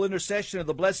powerful intercession of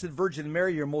the Blessed Virgin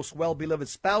Mary, your most well-beloved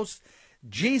spouse.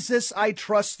 Jesus, I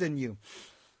trust in you.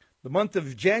 The month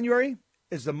of January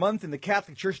is the month in the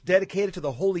Catholic Church dedicated to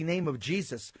the holy name of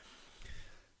Jesus.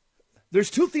 There's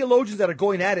two theologians that are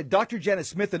going at it. Dr. Janet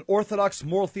Smith, an Orthodox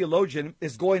moral theologian,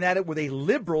 is going at it with a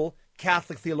liberal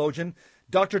Catholic theologian,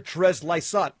 Dr. Therese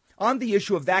Lysott, on the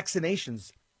issue of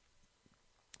vaccinations.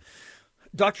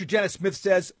 Dr. Janet Smith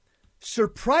says,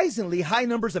 surprisingly high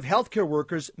numbers of healthcare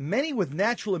workers, many with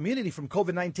natural immunity from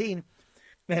COVID-19,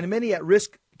 and many at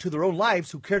risk to their own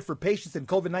lives who cared for patients in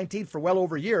COVID-19 for well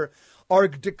over a year, are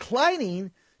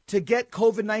declining to get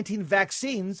COVID-19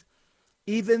 vaccines,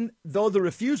 even though the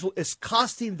refusal is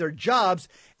costing their jobs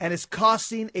and is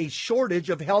costing a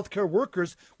shortage of healthcare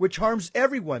workers, which harms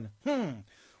everyone.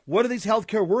 What do these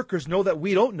healthcare workers know that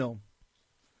we don't know?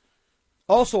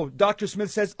 Also, Dr.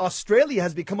 Smith says Australia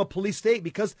has become a police state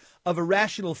because of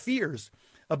irrational fears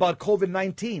about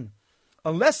COVID-19.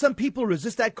 Unless some people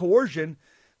resist that coercion,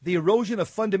 the erosion of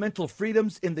fundamental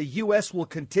freedoms in the U.S. will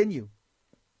continue.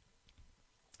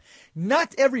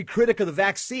 Not every critic of the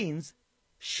vaccines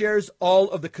shares all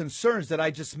of the concerns that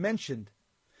I just mentioned.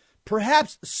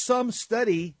 Perhaps some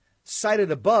study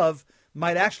cited above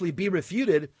might actually be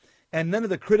refuted, and none of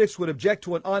the critics would object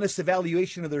to an honest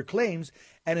evaluation of their claims,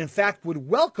 and in fact would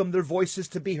welcome their voices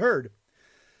to be heard.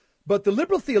 But the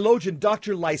liberal theologian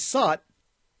Dr. Lysott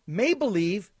may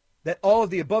believe that all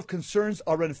of the above concerns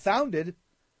are unfounded,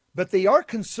 but they are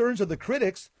concerns of the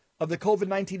critics of the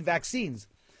COVID-19 vaccines.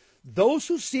 Those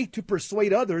who seek to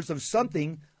persuade others of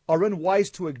something are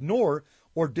unwise to ignore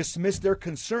or dismiss their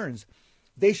concerns.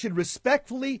 They should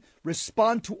respectfully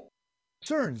respond to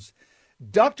concerns.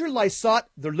 Dr. Lysott,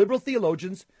 the liberal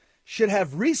theologians, should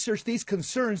have researched these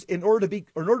concerns in order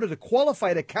to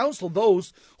qualify to counsel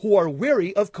those who are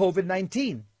weary of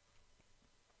COVID-19.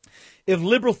 If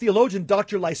liberal theologian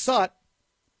Dr. Lysott,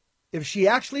 if she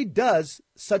actually does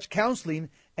such counseling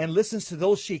and listens to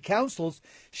those she counsels,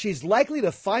 she's likely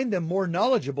to find them more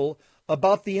knowledgeable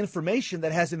about the information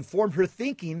that has informed her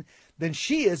thinking than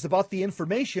she is about the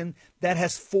information that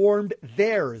has formed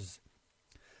theirs.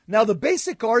 Now, the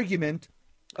basic argument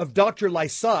of Dr.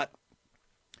 Lysott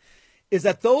is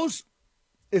that those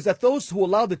who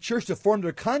allow the church to form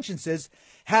their consciences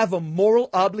have a moral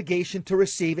obligation to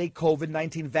receive a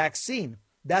COVID-19 vaccine.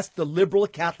 That's the liberal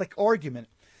Catholic argument.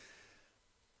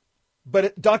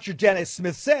 But Dr. Janet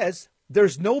Smith says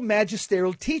there's no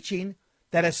magisterial teaching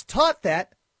that has taught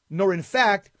that, nor in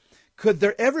fact could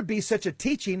there ever be such a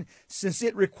teaching, since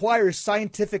it requires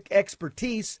scientific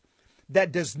expertise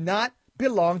that does not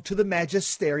belong to the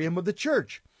magisterium of the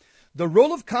church. The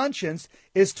role of conscience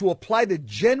is to apply the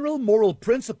general moral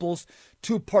principles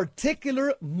to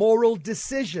particular moral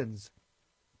decisions.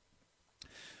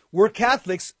 Were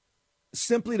Catholics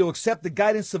simply to accept the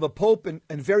guidance of a pope and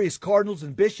various cardinals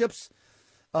and bishops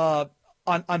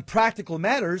on practical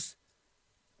matters,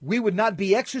 we would not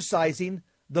be exercising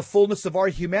the fullness of our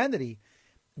humanity.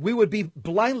 We would be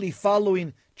blindly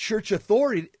following church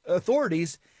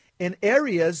authorities in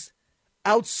areas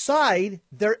outside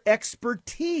their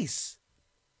expertise.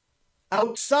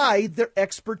 Outside their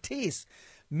expertise.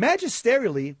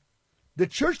 Magisterially, the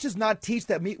church does not teach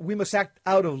that we must act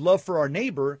out of love for our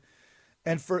neighbor,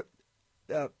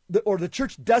 or the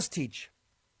church does teach.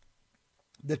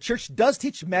 The church does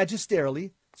teach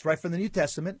magisterially, it's right from the New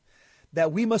Testament,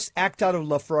 that we must act out of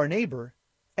love for our neighbor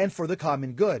and for the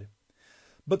common good.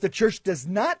 But the church does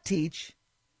not teach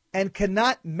and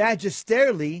cannot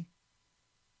magisterially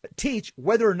teach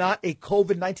whether or not a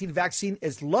COVID-19 vaccine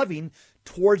is loving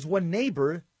towards one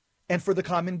neighbor and for the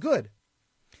common good.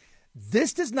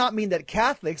 This does not mean that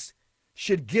Catholics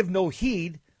should give no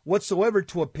heed whatsoever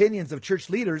to opinions of church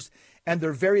leaders and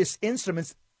their various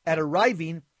instruments at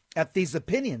arriving at these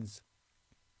opinions.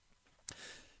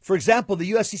 For example,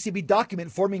 the USCCB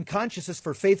document Forming Consciences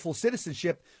for Faithful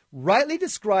Citizenship rightly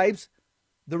describes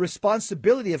the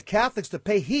responsibility of Catholics to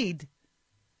pay heed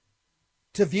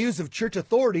to views of church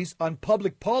authorities on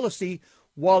public policy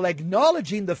while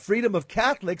acknowledging the freedom of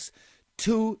Catholics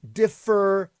to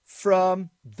differ from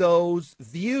those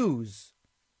views.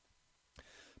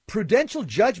 Prudential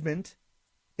judgment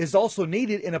is also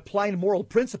needed in applying moral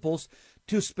principles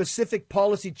to specific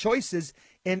policy choices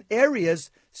in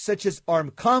areas such as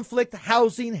armed conflict,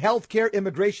 housing, healthcare,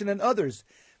 immigration, and others.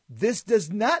 This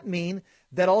does not mean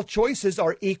that all choices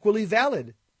are equally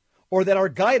valid, or that our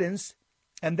guidance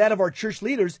and that of our church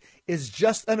leaders is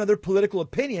just another political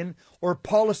opinion or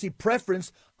policy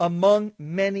preference among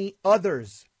many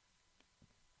others.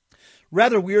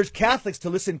 Rather, we urge Catholics to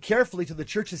listen carefully to the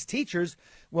church's teachers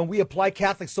when we apply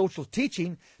Catholic social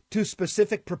teaching to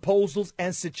specific proposals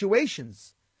and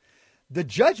situations. The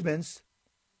judgments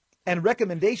and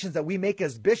recommendations that we make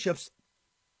as bishops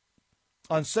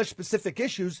on such specific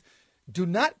issues do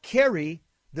not carry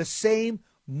the same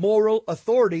moral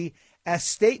authority as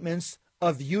statements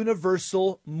of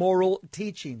universal moral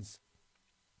teachings.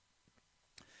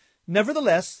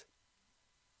 Nevertheless,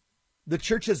 the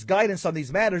Church's guidance on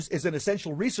these matters is an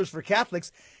essential resource for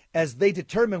Catholics as they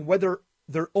determine whether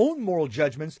their own moral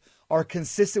judgments are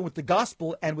consistent with the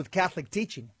gospel and with Catholic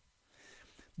teaching.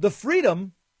 The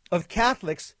freedom of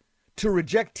Catholics to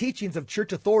reject teachings of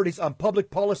church authorities on public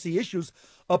policy issues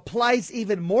applies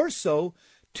even more so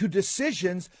to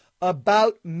decisions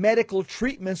about medical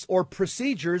treatments or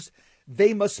procedures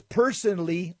they must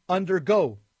personally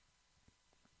undergo.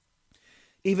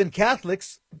 Even Catholic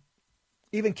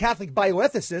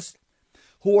bioethicists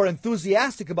who are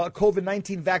enthusiastic about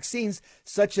COVID-19 vaccines,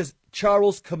 such as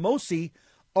Charles Camosy,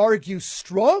 argue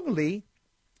strongly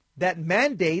that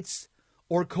mandates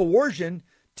or coercion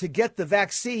to get the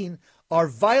vaccine are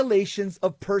violations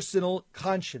of personal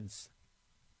conscience.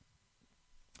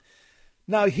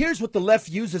 Now, here's what the left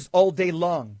uses all day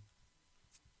long.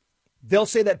 They'll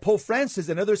say that Pope Francis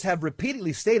and others have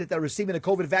repeatedly stated that receiving a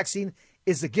COVID vaccine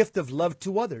is a gift of love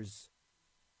to others.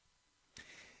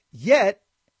 Yet,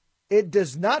 it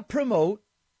does not promote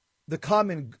the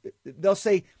common, they'll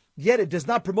say, yet it does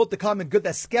not promote the common good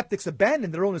that skeptics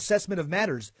abandon their own assessment of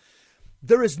matters.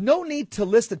 There is no need to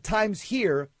list the times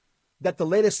here that the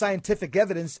latest scientific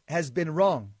evidence has been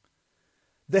wrong.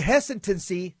 The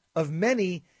hesitancy of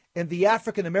many in the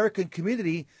African American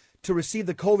community to receive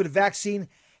the COVID vaccine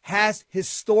has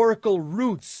historical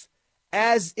roots,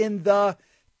 as in the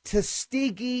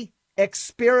Tuskegee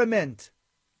experiment.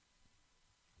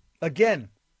 Again,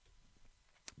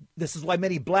 this is why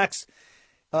many blacks,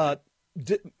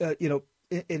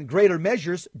 in greater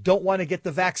measures, don't want to get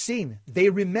the vaccine. They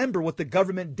remember what the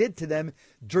government did to them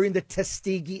during the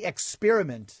Tuskegee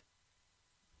experiment.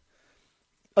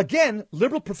 Again,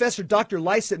 liberal professor Dr.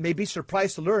 Lysett may be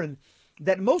surprised to learn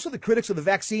that most of the critics of the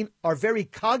vaccine are very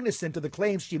cognizant of the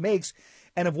claims she makes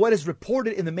and of what is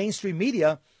reported in the mainstream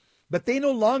media, but they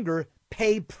no longer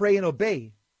pay, pray, and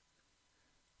obey.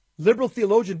 Liberal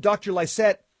theologian Dr.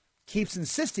 Lysett keeps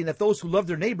insisting that those who love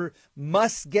their neighbor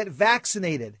must get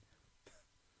vaccinated.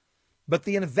 But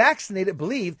the unvaccinated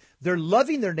believe they're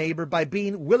loving their neighbor by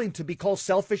being willing to be called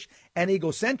selfish and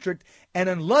egocentric and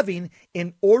unloving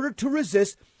in order to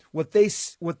resist what they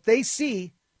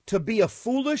see to be a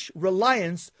foolish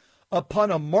reliance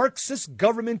upon a Marxist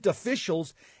government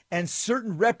officials and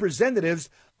certain representatives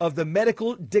of the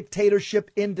medical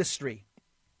dictatorship industry.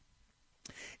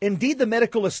 Indeed, the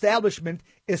medical establishment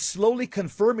is slowly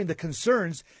confirming the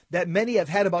concerns that many have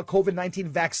had about COVID-19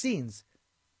 vaccines.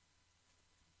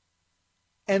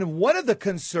 And one of the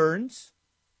concerns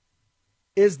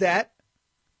is that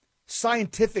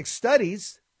scientific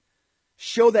studies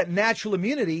show that natural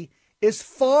immunity is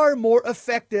far more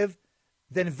effective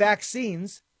than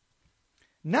vaccines.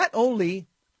 Not only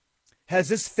has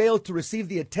this failed to receive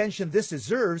the attention this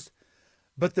deserves,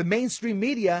 but the mainstream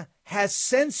media has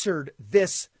censored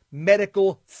this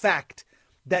medical fact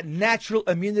that natural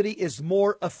immunity is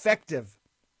more effective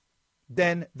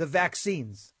than the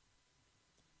vaccines.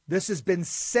 This has been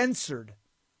censored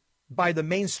by the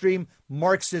mainstream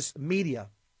Marxist media.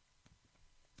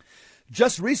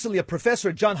 Just recently, a professor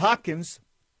at Johns Hopkins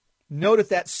noted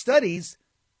that studies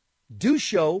do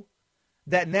show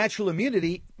that natural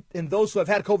immunity in those who have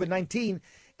had COVID-19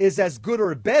 is as good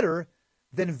or better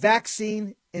than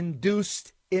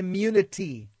vaccine-induced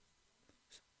immunity.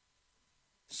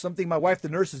 Something my wife, the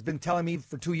nurse, has been telling me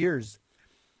for 2 years.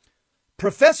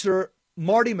 Professor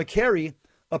Marty Makary,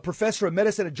 a professor of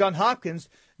medicine at Johns Hopkins,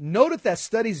 noted that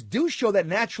studies do show that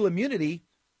natural immunity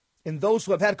in those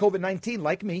who have had COVID-19,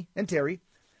 like me and Terry,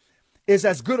 is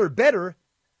as good or better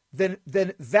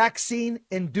than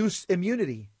vaccine-induced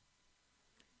immunity.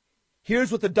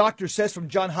 Here's what the doctor says from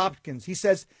Johns Hopkins. He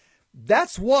says,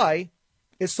 that's why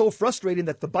it's so frustrating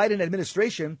that the Biden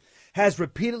administration has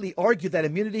repeatedly argued that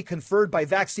immunity conferred by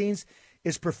vaccines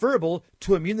is preferable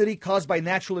to immunity caused by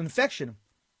natural infection.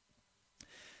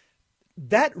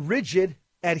 That rigid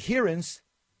adherence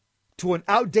to an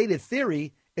outdated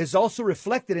theory is also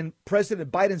reflected in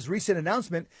President Biden's recent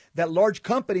announcement that large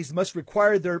companies must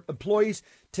require their employees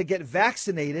to get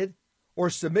vaccinated or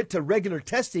submit to regular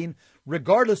testing,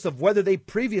 regardless of whether they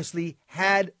previously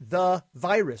had the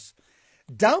virus.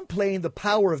 Downplaying the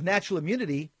power of natural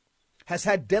immunity has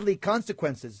had deadly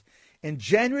consequences. In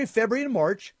January, February, and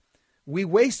March, we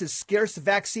wasted scarce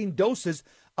vaccine doses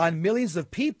on millions of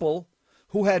people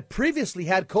who had previously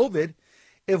had COVID.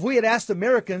 If we had asked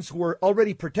Americans who were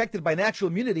already protected by natural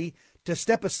immunity to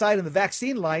step aside in the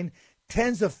vaccine line,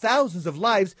 tens of thousands of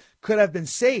lives could have been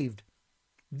saved.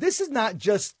 This is not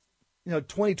just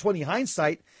 2020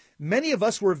 hindsight. Many of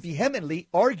us were vehemently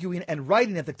arguing and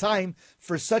writing at the time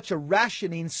for such a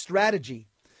rationing strategy.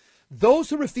 Those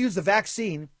who refuse the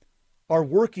vaccine are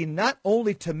working not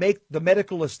only to make the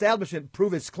medical establishment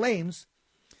prove its claims,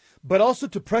 but also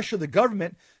to pressure the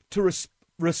government to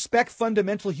respect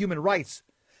fundamental human rights,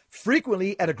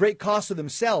 frequently at a great cost to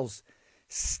themselves.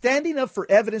 Standing up for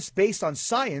evidence based on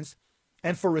science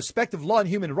and for respect of law and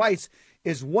human rights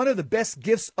is one of the best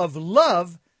gifts of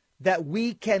love that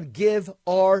we can give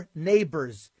our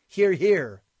neighbors. Hear,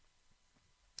 hear.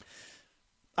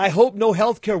 I hope no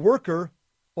healthcare worker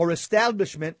or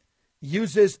establishment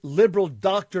uses liberal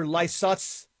Dr.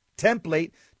 Lysett's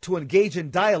template to engage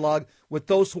in dialogue with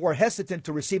those who are hesitant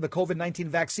to receive a COVID-19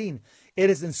 vaccine.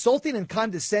 It is insulting and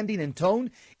condescending in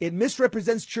tone. It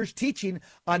misrepresents church teaching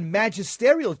on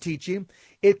magisterial teaching.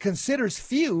 It considers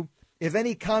few, if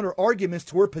any, counter arguments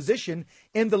to her position.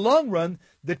 In the long run,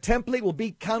 the template will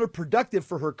be counterproductive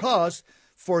for her cause.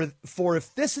 For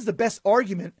if this is the best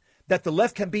argument that the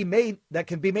left can be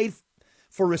made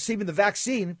for receiving the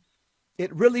vaccine,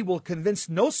 it really will convince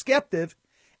no skeptic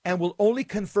and will only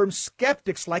confirm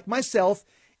skeptics like myself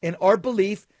in our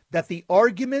belief that the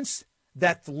arguments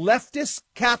that leftist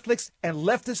Catholics and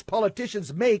leftist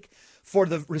politicians make for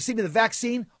the receiving the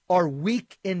vaccine are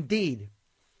weak indeed.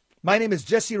 My name is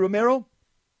Jesse Romero.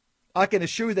 I can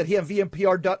assure you that here on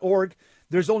VMPR.org,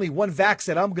 there's only one vax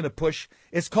that I'm going to push.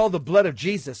 It's called the blood of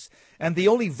Jesus. And the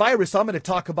only virus I'm going to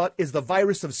talk about is the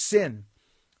virus of sin.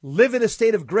 Live in a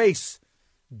state of grace.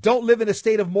 Don't live in a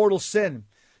state of mortal sin.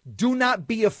 Do not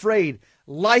be afraid.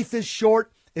 Life is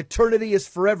short. Eternity is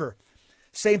forever.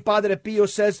 St. Padre Pio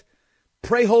says,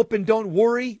 pray, hope, and don't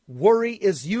worry. Worry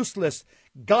is useless.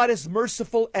 God is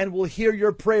merciful and will hear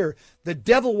your prayer. The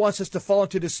devil wants us to fall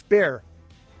into despair.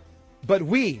 But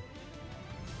we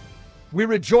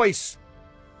rejoice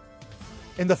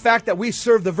in the fact that we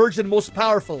serve the Virgin Most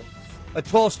Powerful, a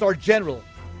 12-star general.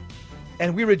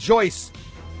 And we rejoice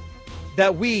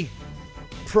that we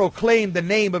proclaim the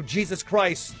name of Jesus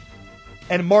Christ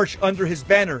and march under his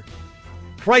banner.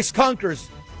 Christ conquers,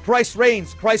 Christ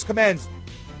reigns, Christ commands.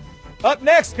 Up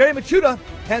next, Gary Michuta,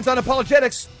 Hands on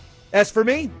Apologetics. As for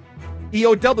me,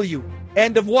 EOW,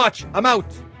 end of watch. I'm out.